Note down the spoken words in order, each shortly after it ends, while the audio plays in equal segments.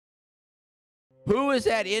Who is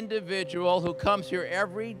that individual who comes here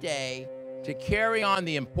every day to carry on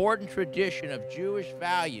the important tradition of Jewish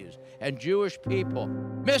values and Jewish people?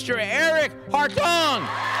 Mr. Eric Hartung!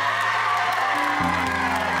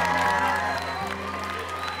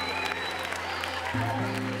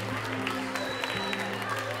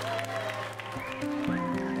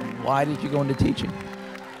 Why did you go into teaching?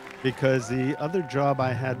 Because the other job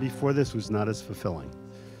I had before this was not as fulfilling.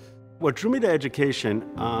 What drew me to education,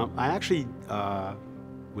 I actually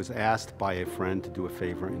was asked by a friend to do a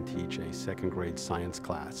favor and teach a second grade science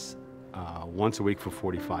class once a week for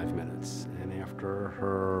 45 minutes. And after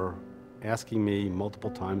her asking me multiple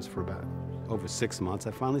times for about over 6 months,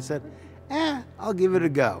 I finally said, I'll give it a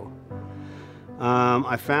go.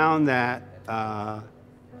 I found that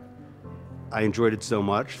I enjoyed it so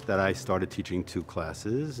much that I started teaching 2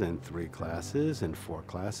 classes and 3 classes and 4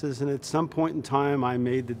 classes. And at some point in time, I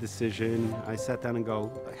made the decision. I sat down and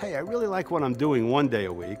go, hey, I really like what I'm doing 1 day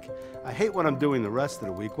a week. I hate what I'm doing the rest of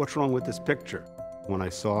the week. What's wrong with this picture? When I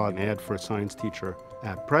saw an ad for a science teacher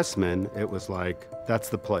at Pressman, it was like, that's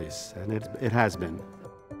the place. And it has been.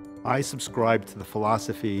 I subscribe to the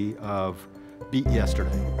philosophy of beat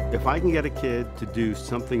yesterday. If I can get a kid to do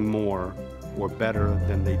something more or better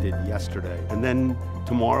than they did yesterday, and then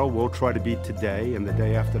tomorrow we'll try to beat today, and the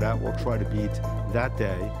day after that we'll try to beat that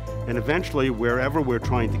day, and eventually wherever we're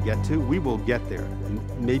trying to get to, we will get there,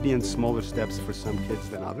 and maybe in smaller steps for some kids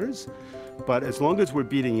than others, but as long as we're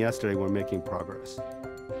beating yesterday, we're making progress.